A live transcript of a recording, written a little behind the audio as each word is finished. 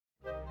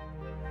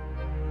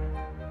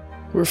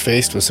We're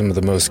faced with some of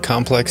the most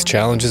complex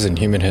challenges in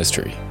human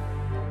history.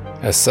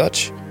 As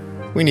such,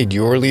 we need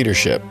your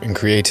leadership and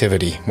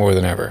creativity more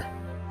than ever.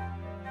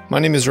 My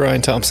name is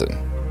Ryan Thompson,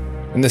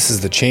 and this is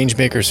the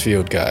Changemakers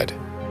Field Guide.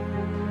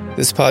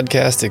 This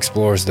podcast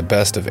explores the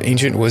best of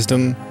ancient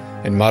wisdom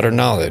and modern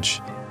knowledge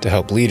to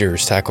help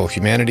leaders tackle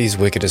humanity's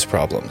wickedest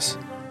problems.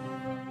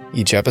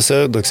 Each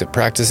episode looks at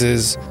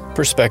practices,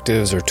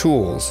 perspectives, or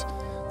tools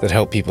that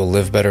help people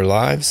live better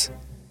lives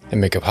and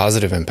make a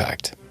positive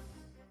impact.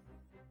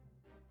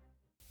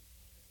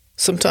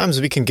 Sometimes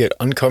we can get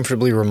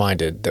uncomfortably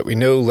reminded that we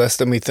know less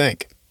than we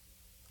think,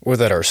 or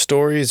that our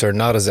stories are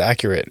not as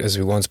accurate as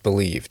we once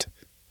believed.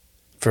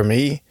 For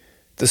me,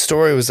 the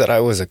story was that I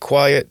was a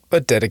quiet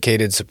but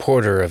dedicated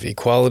supporter of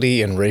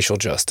equality and racial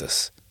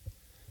justice.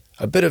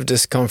 A bit of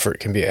discomfort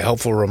can be a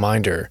helpful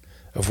reminder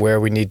of where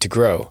we need to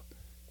grow.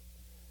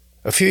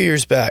 A few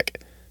years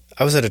back,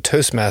 I was at a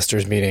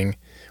Toastmasters meeting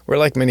where,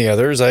 like many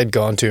others, I had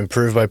gone to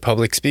improve my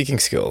public speaking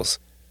skills.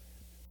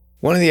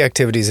 One of the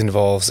activities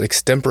involves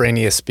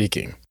extemporaneous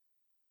speaking.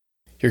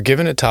 You're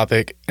given a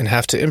topic and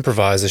have to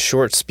improvise a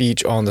short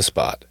speech on the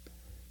spot.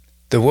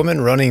 The woman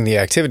running the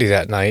activity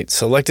that night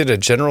selected a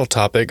general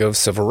topic of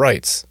civil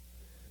rights.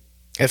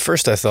 At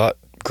first I thought,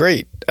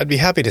 great, I'd be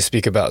happy to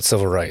speak about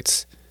civil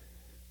rights.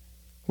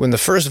 When the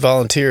first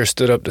volunteer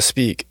stood up to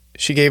speak,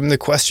 she gave him the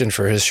question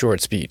for his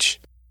short speech.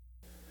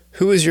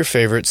 Who is your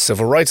favorite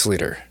civil rights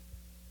leader?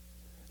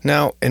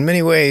 Now, in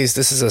many ways,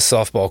 this is a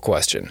softball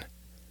question.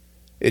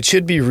 It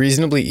should be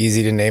reasonably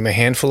easy to name a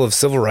handful of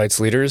civil rights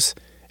leaders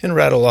and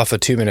rattle off a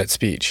 2-minute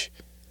speech.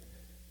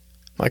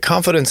 My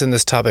confidence in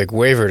this topic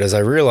wavered as I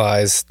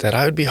realized that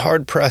I would be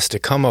hard-pressed to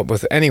come up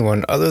with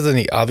anyone other than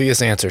the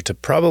obvious answer to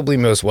probably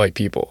most white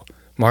people,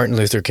 Martin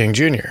Luther King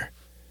Jr.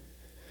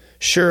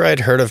 Sure, I'd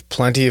heard of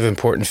plenty of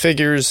important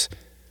figures,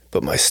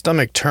 but my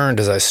stomach turned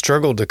as I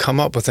struggled to come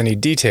up with any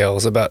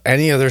details about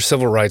any other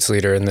civil rights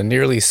leader in the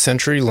nearly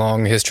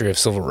century-long history of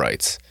civil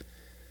rights.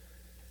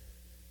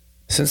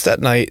 Since that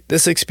night,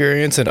 this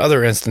experience and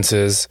other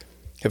instances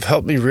have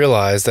helped me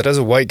realize that as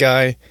a white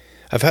guy,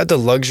 I've had the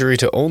luxury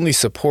to only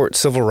support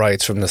civil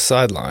rights from the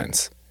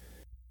sidelines,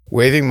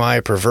 waving my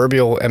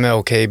proverbial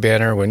MLK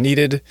banner when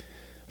needed,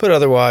 but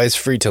otherwise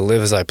free to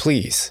live as I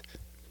please.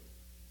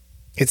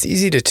 It's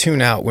easy to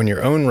tune out when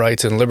your own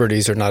rights and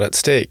liberties are not at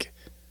stake.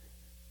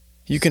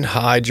 You can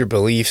hide your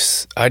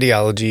beliefs,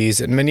 ideologies,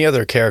 and many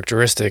other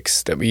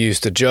characteristics that we use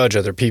to judge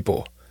other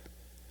people,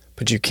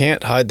 but you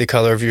can't hide the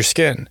color of your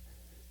skin.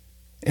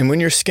 And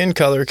when your skin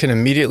color can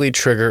immediately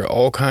trigger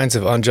all kinds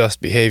of unjust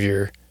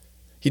behavior,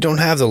 you don't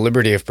have the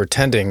liberty of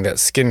pretending that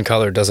skin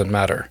color doesn't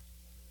matter.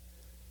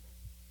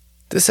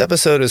 This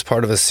episode is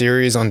part of a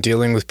series on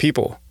dealing with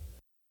people.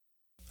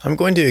 I'm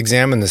going to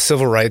examine the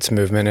civil rights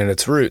movement and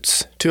its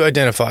roots to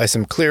identify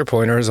some clear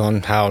pointers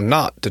on how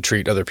not to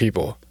treat other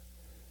people.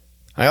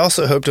 I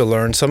also hope to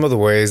learn some of the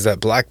ways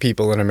that Black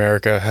people in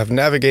America have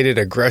navigated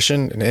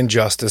aggression and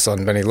injustice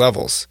on many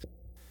levels.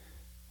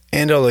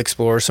 And I'll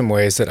explore some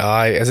ways that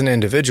I, as an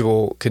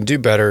individual, can do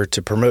better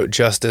to promote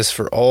justice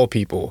for all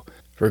people,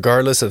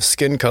 regardless of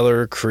skin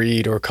color,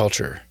 creed, or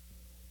culture.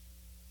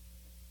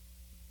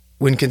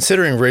 When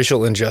considering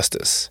racial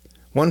injustice,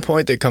 one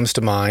point that comes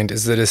to mind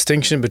is the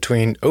distinction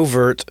between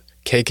overt,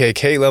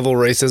 KKK-level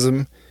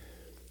racism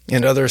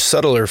and other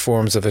subtler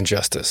forms of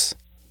injustice.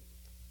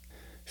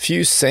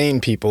 Few sane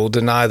people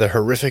deny the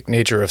horrific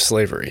nature of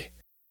slavery.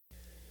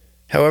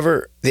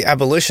 However, the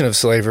abolition of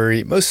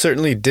slavery most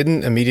certainly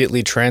didn't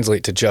immediately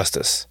translate to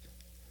justice.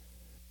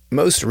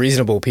 Most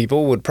reasonable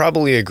people would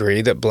probably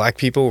agree that Black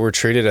people were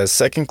treated as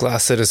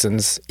second-class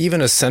citizens even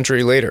a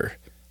century later.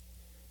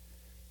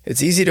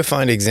 It's easy to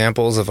find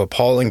examples of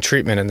appalling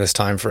treatment in this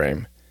time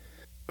frame,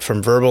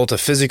 from verbal to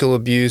physical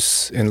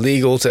abuse and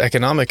legal to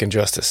economic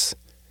injustice.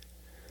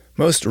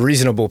 Most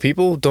reasonable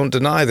people don't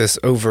deny this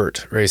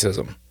overt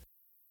racism.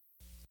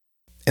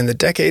 In the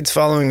decades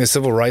following the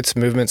civil rights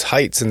movement's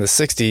heights in the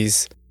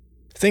 60s,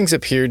 things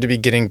appeared to be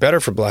getting better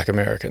for Black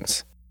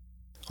Americans.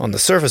 On the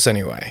surface,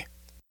 anyway.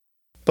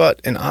 But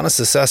an honest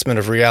assessment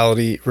of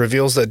reality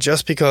reveals that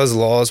just because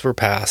laws were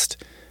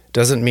passed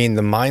doesn't mean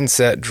the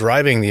mindset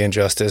driving the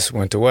injustice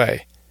went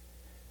away.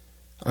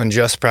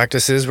 Unjust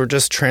practices were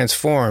just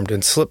transformed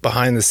and slipped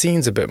behind the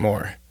scenes a bit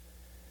more.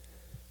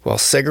 While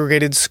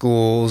segregated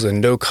schools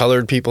and no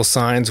colored people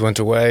signs went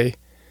away,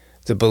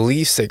 the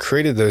beliefs that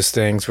created those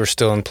things were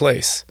still in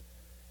place.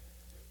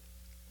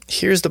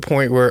 Here's the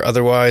point where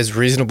otherwise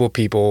reasonable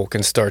people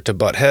can start to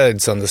butt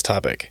heads on this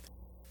topic.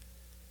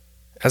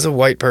 As a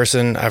white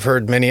person, I've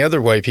heard many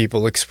other white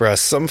people express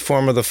some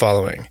form of the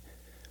following.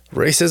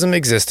 Racism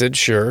existed,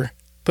 sure,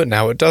 but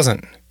now it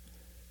doesn't.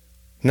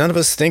 None of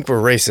us think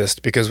we're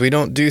racist because we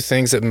don't do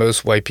things that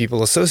most white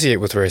people associate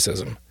with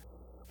racism.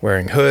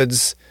 Wearing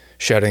hoods,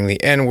 shouting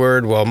the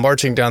N-word while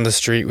marching down the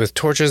street with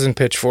torches and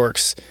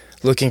pitchforks,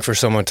 looking for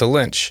someone to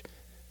lynch.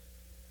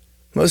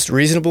 Most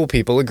reasonable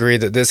people agree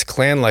that this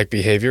Klan-like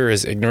behavior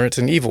is ignorant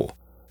and evil.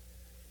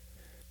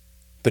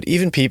 But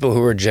even people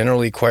who are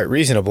generally quite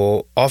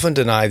reasonable often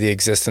deny the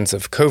existence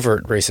of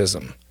covert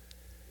racism,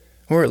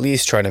 or at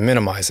least try to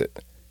minimize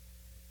it.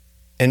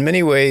 In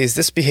many ways,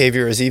 this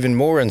behavior is even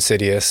more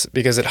insidious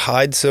because it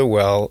hides so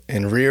well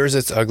and rears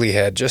its ugly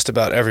head just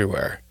about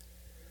everywhere.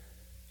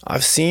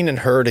 I've seen and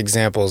heard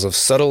examples of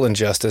subtle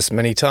injustice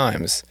many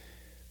times,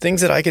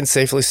 things that I can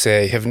safely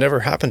say have never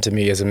happened to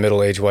me as a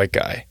middle-aged white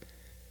guy.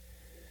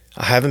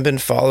 I haven't been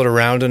followed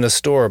around in a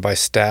store by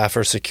staff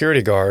or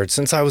security guards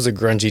since I was a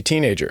grungy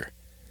teenager.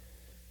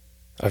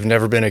 I've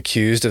never been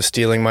accused of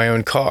stealing my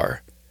own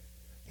car.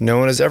 No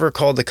one has ever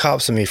called the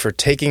cops on me for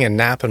taking a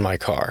nap in my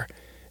car,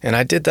 and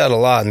I did that a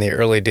lot in the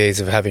early days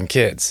of having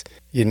kids.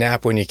 You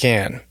nap when you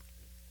can.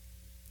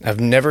 I've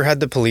never had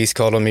the police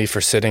called on me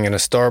for sitting in a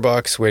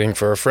Starbucks waiting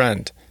for a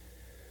friend.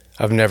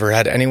 I've never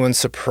had anyone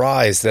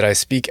surprised that I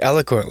speak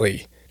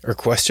eloquently or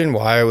question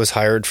why I was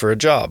hired for a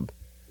job.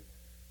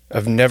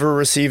 I've never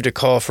received a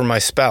call from my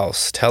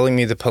spouse telling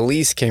me the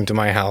police came to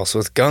my house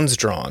with guns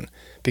drawn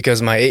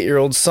because my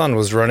 8-year-old son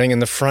was running in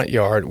the front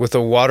yard with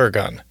a water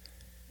gun.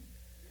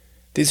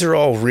 These are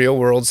all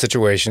real-world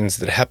situations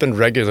that happen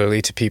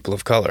regularly to people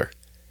of color.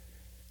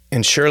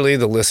 And surely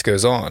the list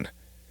goes on.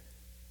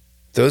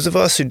 Those of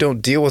us who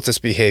don't deal with this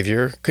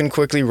behavior can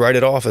quickly write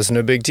it off as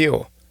no big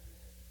deal.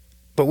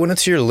 But when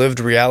it's your lived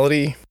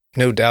reality,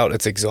 no doubt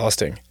it's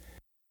exhausting.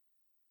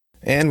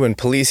 And when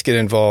police get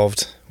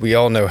involved, we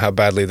all know how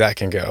badly that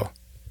can go.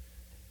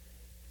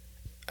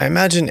 I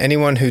imagine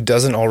anyone who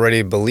doesn't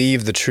already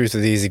believe the truth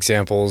of these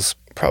examples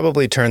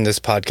probably turned this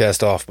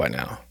podcast off by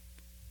now.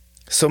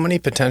 So many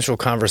potential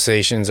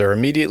conversations are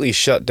immediately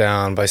shut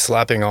down by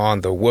slapping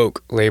on the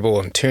woke label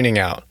and tuning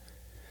out.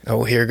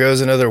 Oh, here goes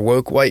another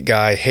woke white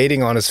guy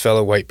hating on his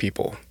fellow white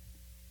people.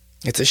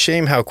 It's a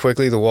shame how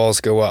quickly the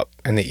walls go up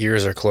and the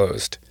ears are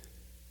closed.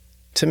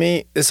 To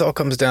me, this all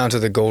comes down to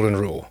the golden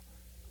rule.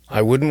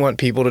 I wouldn't want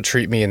people to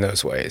treat me in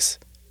those ways,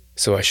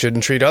 so I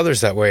shouldn't treat others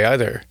that way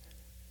either.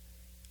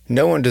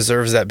 No one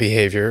deserves that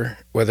behavior,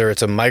 whether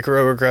it's a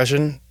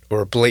microaggression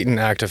or a blatant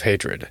act of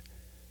hatred.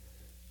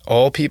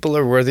 All people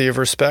are worthy of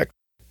respect,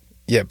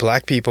 yet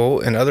black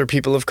people and other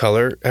people of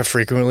color have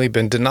frequently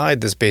been denied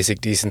this basic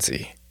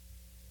decency.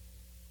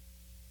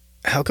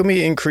 How can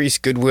we increase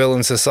goodwill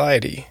in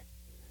society?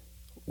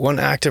 One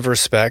act of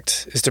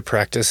respect is to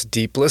practice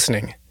deep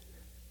listening.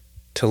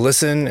 To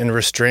listen and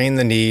restrain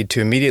the need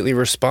to immediately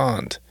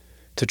respond,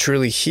 to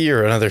truly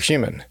hear another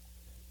human.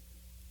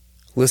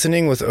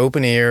 Listening with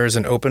open ears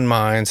and open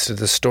minds to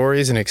the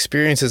stories and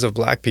experiences of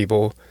black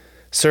people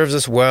serves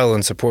us well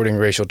in supporting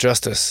racial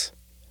justice.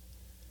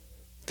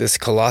 This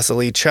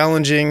colossally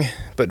challenging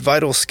but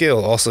vital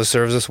skill also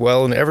serves us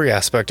well in every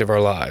aspect of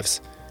our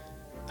lives,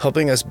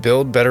 helping us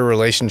build better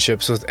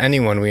relationships with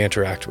anyone we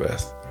interact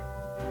with.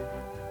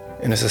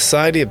 In a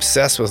society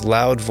obsessed with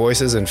loud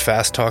voices and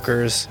fast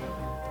talkers,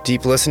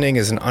 deep listening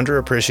is an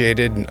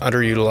underappreciated and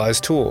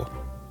underutilized tool.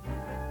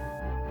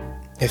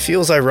 It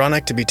feels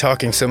ironic to be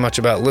talking so much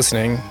about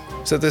listening,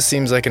 so this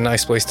seems like a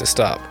nice place to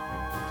stop.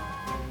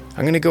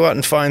 I'm going to go out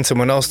and find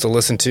someone else to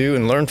listen to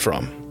and learn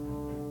from.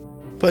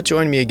 But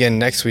join me again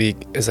next week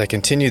as I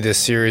continue this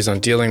series on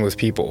dealing with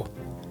people,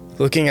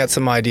 looking at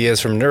some ideas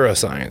from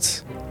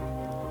neuroscience.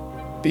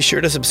 Be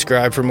sure to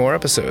subscribe for more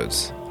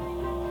episodes.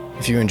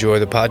 If you enjoy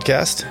the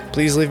podcast,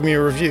 please leave me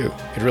a review.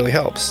 It really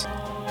helps.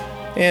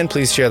 And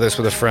please share this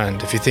with a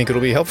friend if you think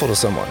it'll be helpful to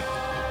someone.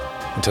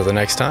 Until the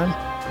next time,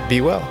 be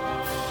well.